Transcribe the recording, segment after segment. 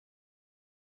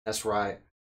That's right.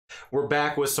 We're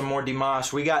back with some more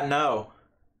Dimash. We got No.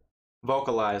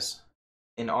 Vocalise.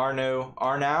 In Arnau.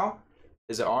 Arnau?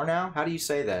 Is it Arnau? How do you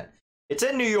say that? It's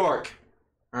in New York.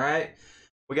 Alright?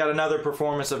 We got another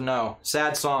performance of No.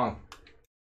 Sad song.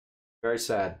 Very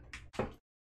sad.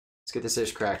 Let's get this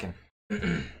ish cracking.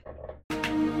 I'm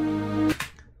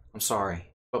sorry.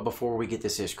 But before we get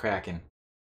this ish cracking,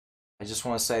 I just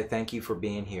want to say thank you for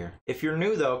being here. If you're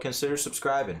new, though, consider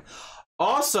subscribing.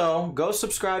 Also, go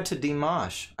subscribe to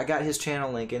Dimash. I got his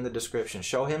channel link in the description.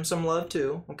 Show him some love,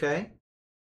 too, okay?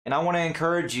 And I want to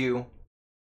encourage you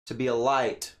to be a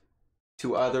light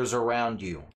to others around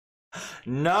you.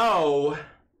 Know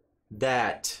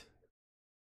that.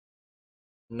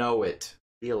 Know it.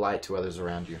 Be a light to others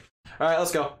around you. All right,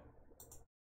 let's go.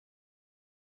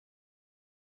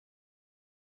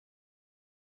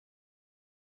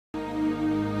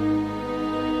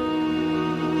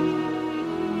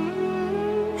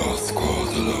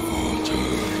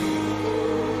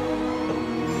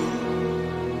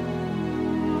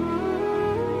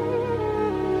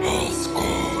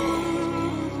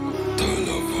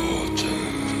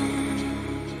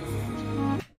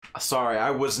 Sorry,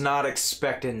 I was not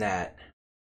expecting that.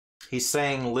 He's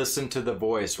saying listen to the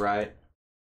voice, right?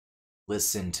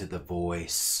 Listen to the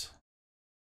voice.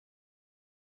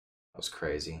 That was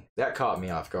crazy. That caught me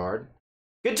off guard.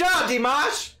 Good job,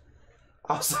 Dimash!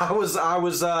 I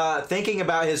was thinking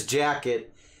about his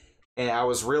jacket, and I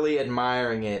was really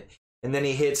admiring it. And then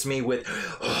he hits me with...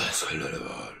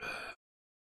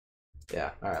 Yeah,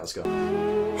 alright, let's go.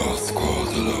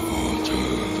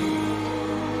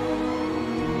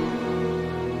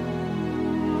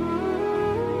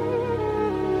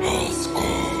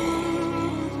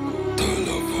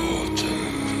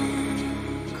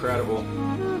 Incredible.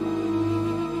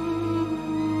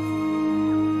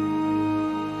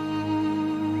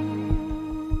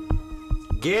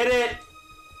 Get it?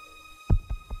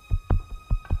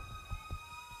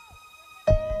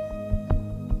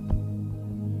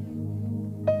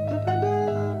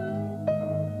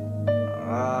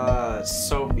 Ah, it's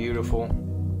so beautiful.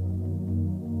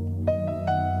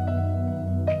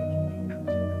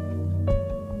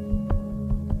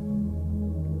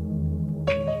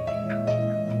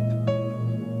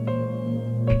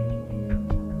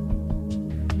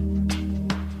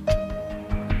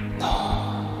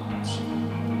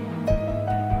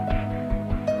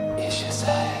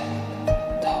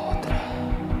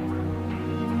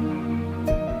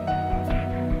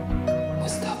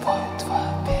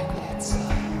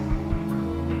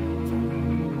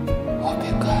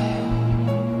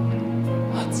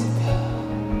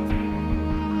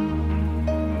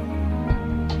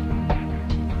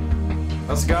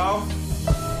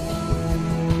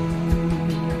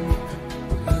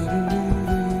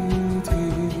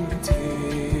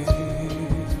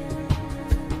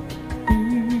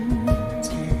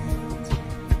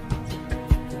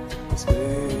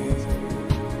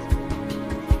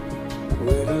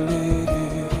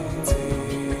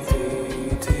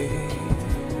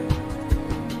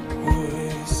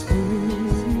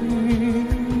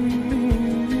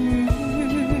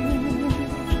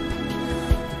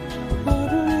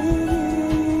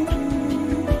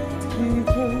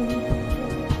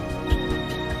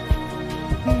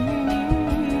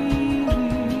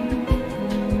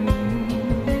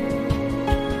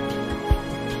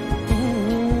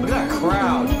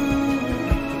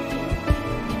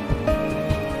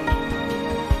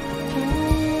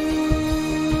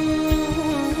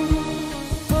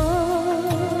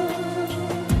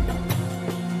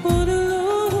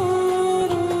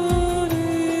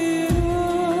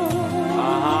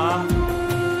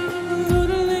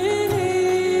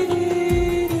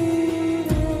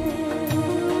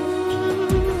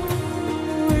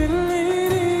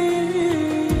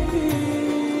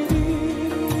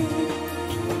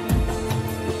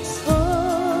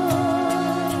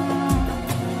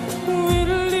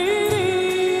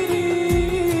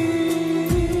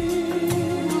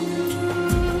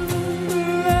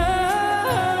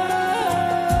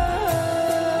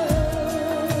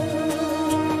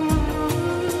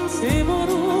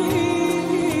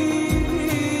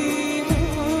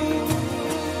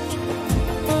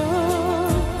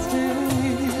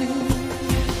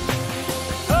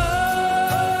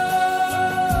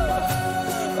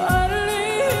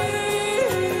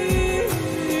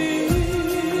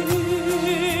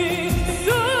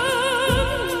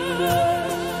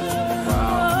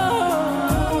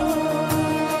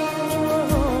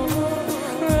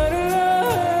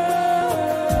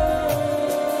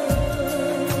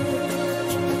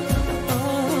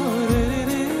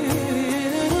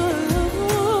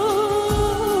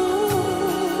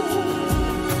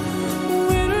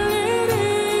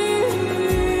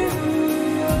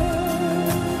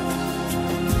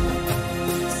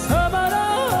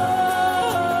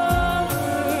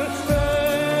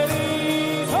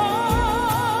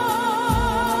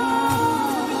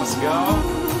 go.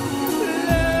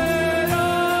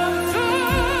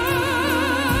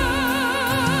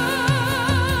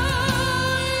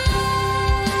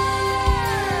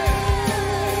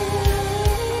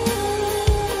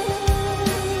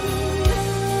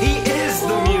 He is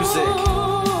the music.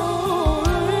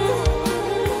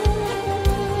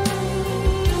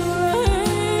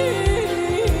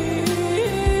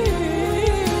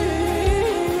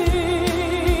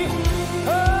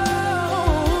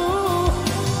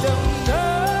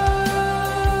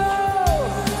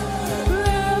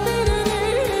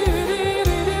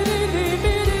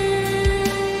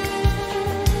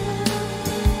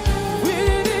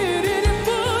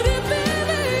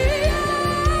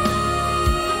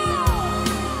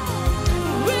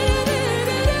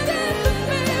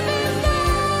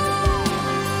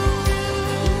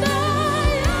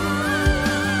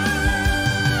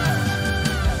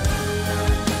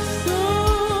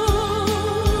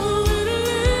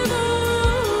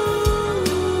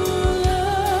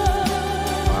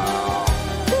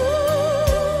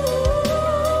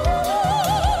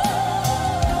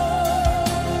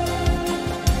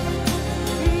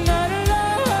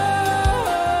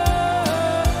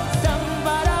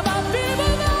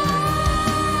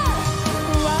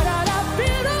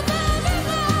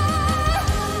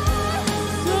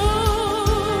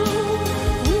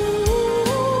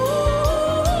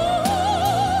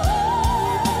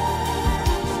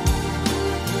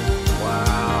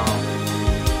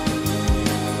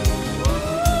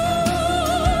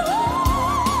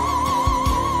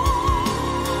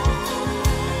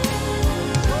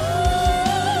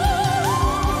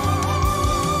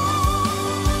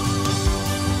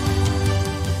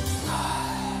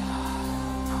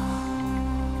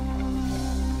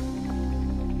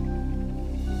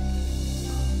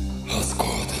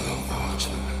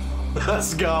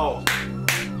 Let's go.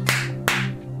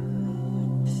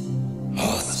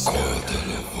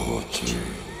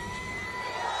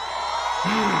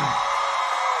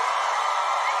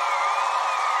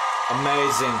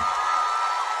 Amazing.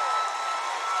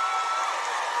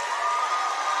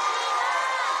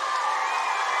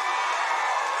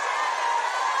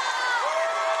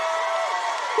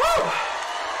 Woo!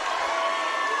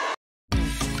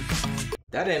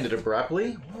 That ended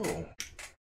abruptly. Whoa.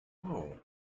 Whoa.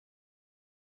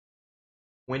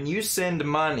 When you send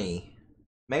money,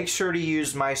 make sure to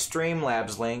use my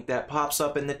Streamlabs link that pops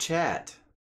up in the chat.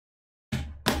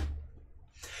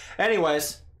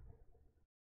 Anyways.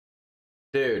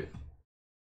 Dude.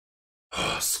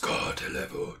 Oscar de la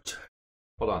voce.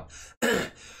 Hold on.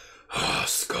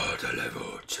 Oscar de la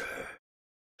voce.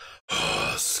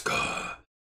 Oscar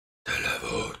de la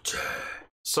voce.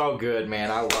 So good, man.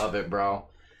 I love it, bro.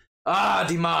 Ah,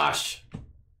 Dimash.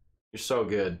 You're so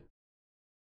good.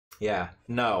 Yeah.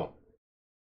 No,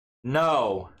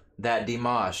 that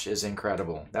Dimash is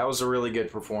incredible. That was a really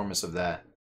good performance of that.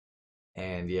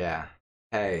 And yeah.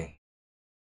 Hey.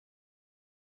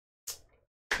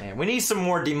 Man, we need some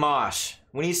more Dimash.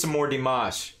 We need some more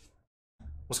Dimash.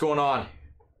 What's going on?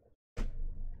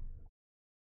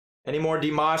 Any more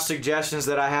Dimash suggestions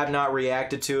that I have not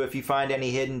reacted to? If you find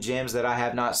any hidden gems that I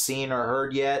have not seen or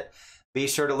heard yet, be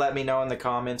sure to let me know in the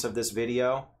comments of this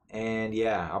video. And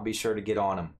yeah, I'll be sure to get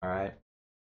on them. All right.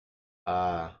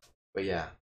 But yeah,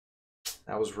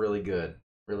 that was really good.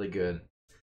 Really good.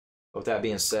 With that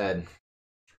being said,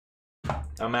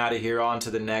 I'm out of here. On to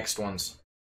the next ones.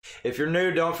 If you're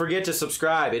new, don't forget to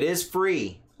subscribe. It is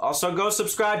free. Also, go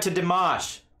subscribe to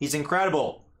Dimash. He's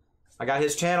incredible. I got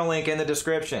his channel link in the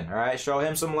description. All right, show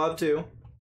him some love too.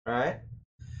 All right.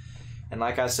 And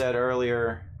like I said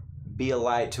earlier, be a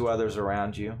light to others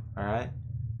around you. All right.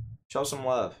 Show some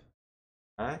love.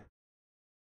 All right.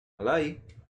 I love you.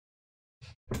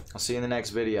 I'll see you in the next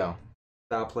video.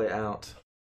 Faulplay out.